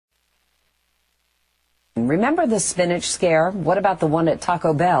Remember the spinach scare? What about the one at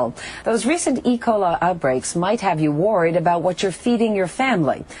Taco Bell? Those recent E. coli outbreaks might have you worried about what you're feeding your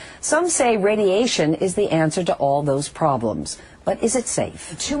family. Some say radiation is the answer to all those problems. But is it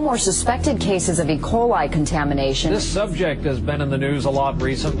safe? 2 more suspected cases of E. coli contamination. This subject has been in the news a lot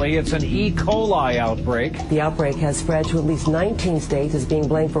recently. It's an E. coli outbreak. The outbreak has spread to at least 19 states, is being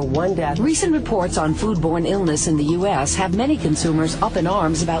blamed for 1 death. Recent reports on foodborne illness in the U.S. have many consumers up in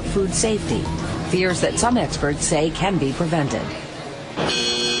arms about food safety. Fears that some experts say can be prevented.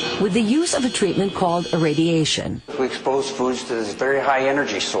 With the use of a treatment called irradiation. We expose foods to this very high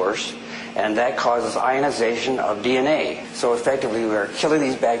energy source, and that causes ionization of DNA. So effectively, we are killing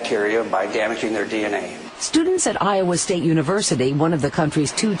these bacteria by damaging their DNA. Students at Iowa State University, one of the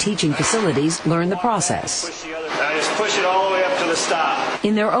country's 2 teaching facilities, learn the process. Now just push it all the way up to the stop.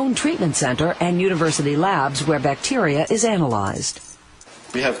 In their own treatment center and university labs where bacteria is analyzed.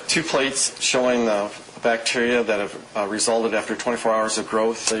 We have 2 plates showing the bacteria that have resulted after 24 hours of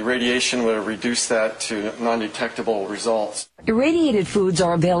growth. The radiation would have reduced that to non-detectable results. Irradiated foods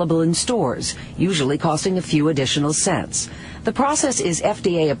are available in stores, usually costing a few additional cents. The process is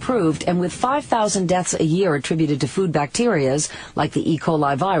FDA approved, and with 5,000 deaths a year attributed to food bacterias, like the E.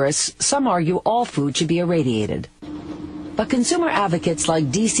 coli virus, some argue all food should be irradiated. But consumer advocates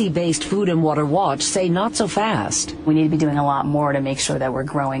like D.C.-based Food and Water Watch say not so fast. We need to be doing a lot more to make sure that we're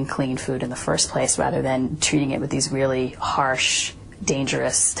growing clean food in the first place rather than treating it with these really harsh,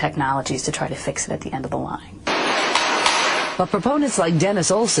 dangerous technologies to try to fix it at the end of the line. But proponents like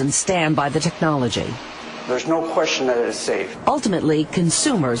Dennis Olson stand by the technology. There's no question that it is safe. Ultimately,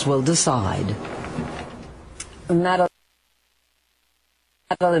 consumers will decide.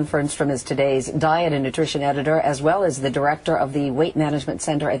 Madeline Fernstrom is today's diet and nutrition editor, as well as the director of the Weight Management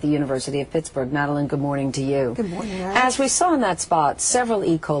Center at the University of Pittsburgh. Madeline, good morning to you. Good morning, Aaron. As we saw in that spot, several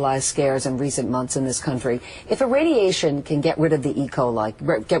E. coli scares in recent months in this country. If irradiation can get rid of the E. coli,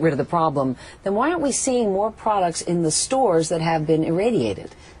 get rid of the problem, then why aren't we seeing more products in the stores that have been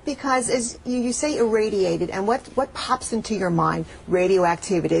irradiated? Because as you say irradiated, and what pops into your mind?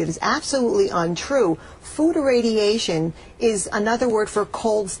 Radioactivity. It is absolutely untrue. Food irradiation is another word for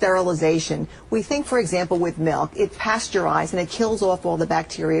cold sterilization. We think, for example, with milk, it's pasteurized and it kills off all the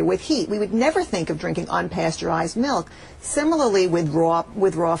bacteria with heat. We would never think of drinking unpasteurized milk. Similarly with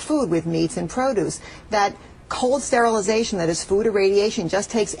raw food, with meats and produce, that cold sterilization, that is food irradiation,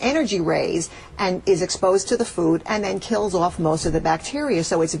 just takes energy rays and is exposed to the food and then kills off most of the bacteria.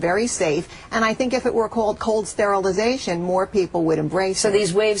 So it's very safe. And I think if it were called cold sterilization, more people would embrace it. So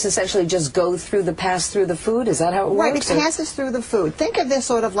these waves essentially just pass through the food? Is that how it works? Right, it passes through the food. Think of this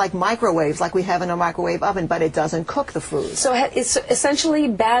sort of like microwaves, like we have in a microwave oven, but it doesn't cook the food. So it's essentially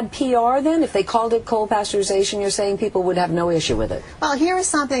bad PR then? If they called it cold pasteurization, you're saying people would have no issue with it? Well, here is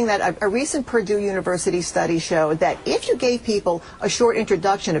something that a recent Purdue University study showed, that if you gave people a short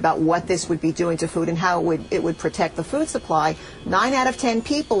introduction about what this would be doing to food and how it would protect the food supply, 9 out of 10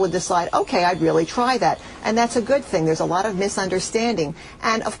 people would decide, okay, I'd really try that. And that's a good thing. There's a lot of misunderstanding.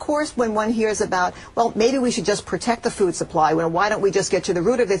 And of course, when one hears about, well, maybe we should just protect the food supply, well, why don't we just get to the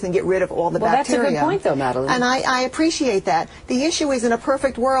root of this and get rid of all the bacteria? That's a good point, though, Madeline. And I appreciate that. The issue is, in a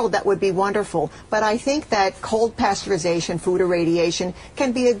perfect world, that would be wonderful. But I think that cold pasteurization, food irradiation,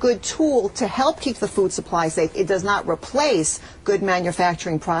 can be a good tool to help keep the food supply safe. It does not replace good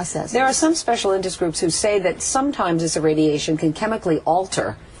manufacturing processes. There are some special interest groups who say that sometimes this irradiation can chemically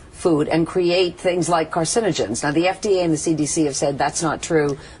alter food and create things like carcinogens. Now, the FDA and the CDC have said that's not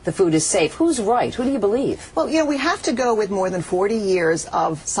true. The food is safe. Who's right? Who do you believe? Well, you know, we have to go with more than 40 years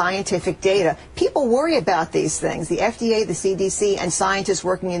of scientific data. People worry about these things. The FDA, the CDC, and scientists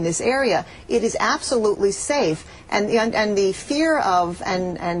working in this area. It is absolutely safe. And the fear of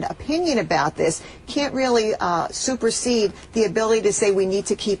and opinion about this can't really supersede the ability to say we need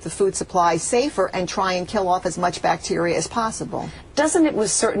to keep the food supply safer and try and kill off as much bacteria as possible. Doesn't it with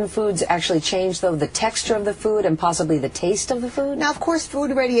certain foods actually change, though, the texture of the food and possibly the taste of the food? Now, of course,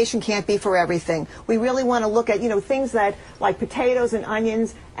 food irradiation can't be for everything. We really want to look at, things that, like potatoes and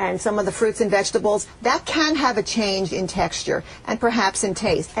onions and some of the fruits and vegetables, that can have a change in texture and perhaps in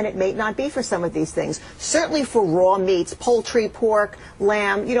taste. And it may not be for some of these things. Certainly for raw meats, poultry, pork,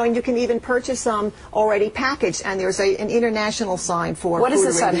 lamb, and you can even purchase some already packaged. And there's an international sign for What is food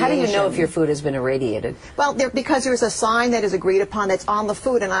the sign? How do you know irradiation. if your food has been irradiated? Well, because there's a sign that is agreed upon that's on the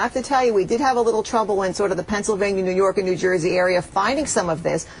food. And I have to tell you, we did have a little trouble in sort of the Pennsylvania, New York, and New Jersey area finding some of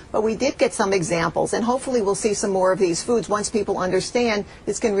this. But we did get some examples. And hopefully we'll see some more of these foods once people understand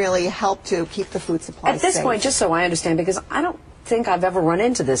this can really help to keep the food supply safe. At this point, just so I understand, because I don't think I've ever run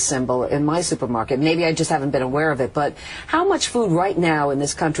into this symbol in my supermarket. Maybe I just haven't been aware of it, but how much food right now in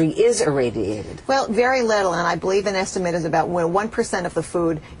this country is irradiated? Well, very little, and I believe an estimate is about 1% of the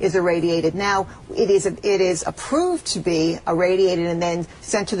food is irradiated. Now, it is approved to be irradiated and then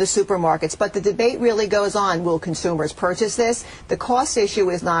sent to the supermarkets, but the debate really goes on. Will consumers purchase this? The cost issue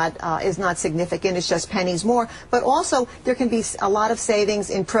is not significant. It's just pennies more, but also there can be a lot of savings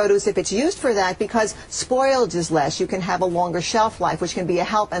in produce if it's used for that, because spoilage is less. You can have a longer shelf life, which can be a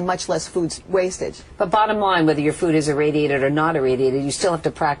help, and much less food wastage. But bottom line, whether your food is irradiated or not irradiated, you still have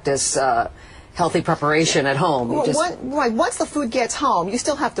to practice healthy preparation at home. Once the food gets home, you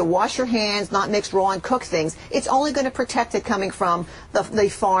still have to wash your hands, not mix raw and cook things. It's only going to protect it coming from the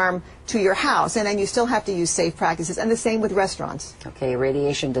farm to your house, and then you still have to use safe practices, and the same with restaurants. Okay,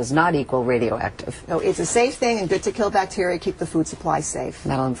 irradiation does not equal radioactive. No, it's a safe thing and good to kill bacteria, keep the food supply safe.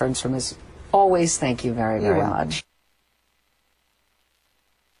 Madeline Fernstrom, as always, thank you very, very much.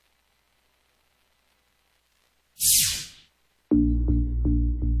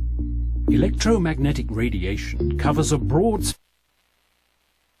 Electromagnetic radiation covers a broad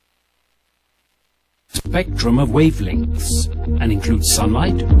spectrum of wavelengths and includes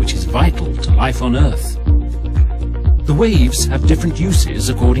sunlight, which is vital to life on Earth. The waves have different uses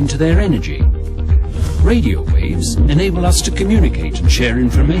according to their energy. Radio waves enable us to communicate and share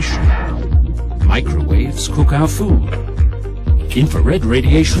information. Microwaves cook our food. Infrared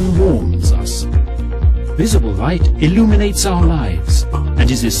radiation warms us. Visible light illuminates our lives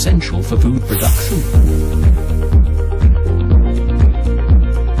and is essential for food production.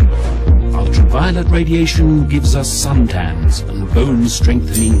 Ultraviolet radiation gives us suntans and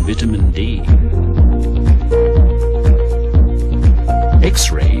bone-strengthening vitamin D.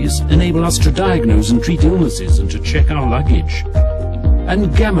 X-rays enable us to diagnose and treat illnesses and to check our luggage.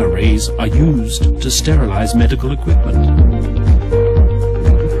 And gamma rays are used to sterilize medical equipment.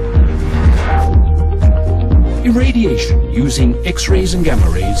 Irradiation using X-rays and gamma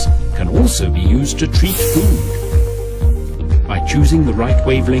rays can also be used to treat food. By choosing the right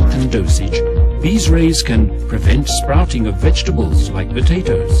wavelength and dosage, these rays can prevent sprouting of vegetables like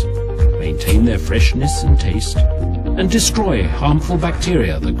potatoes, maintain their freshness and taste, and destroy harmful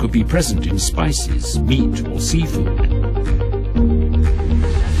bacteria that could be present in spices, meat, or seafood.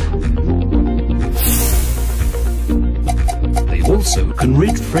 They also can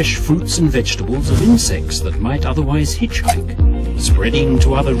rid fresh fruits and vegetables of insects that might otherwise hitchhike, spreading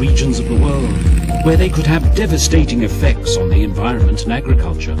to other regions of the world, where they could have devastating effects on the environment and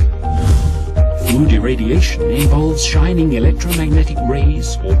agriculture. Food irradiation involves shining electromagnetic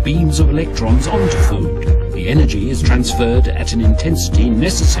rays or beams of electrons onto food. The energy is transferred at an intensity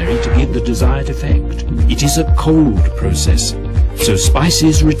necessary to give the desired effect. It is a cold process, so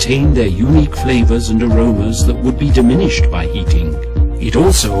spices retain their unique flavors and aromas that would be diminished by heating. It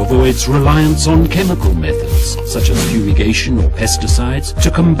also avoids reliance on chemical methods, such as fumigation or pesticides, to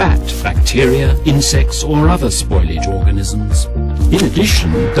combat bacteria, insects, or other spoilage organisms. In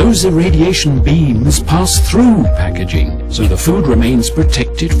addition, those irradiation beams pass through packaging, so the food remains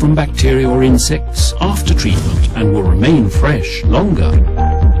protected from bacteria or insects after treatment and will remain fresh longer.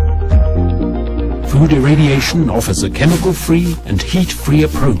 Food irradiation offers a chemical-free and heat-free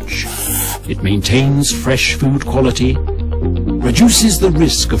approach. It maintains fresh food quality, reduces the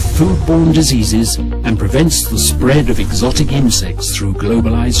risk of foodborne diseases, and prevents the spread of exotic insects through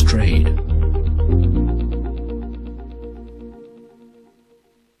globalized trade.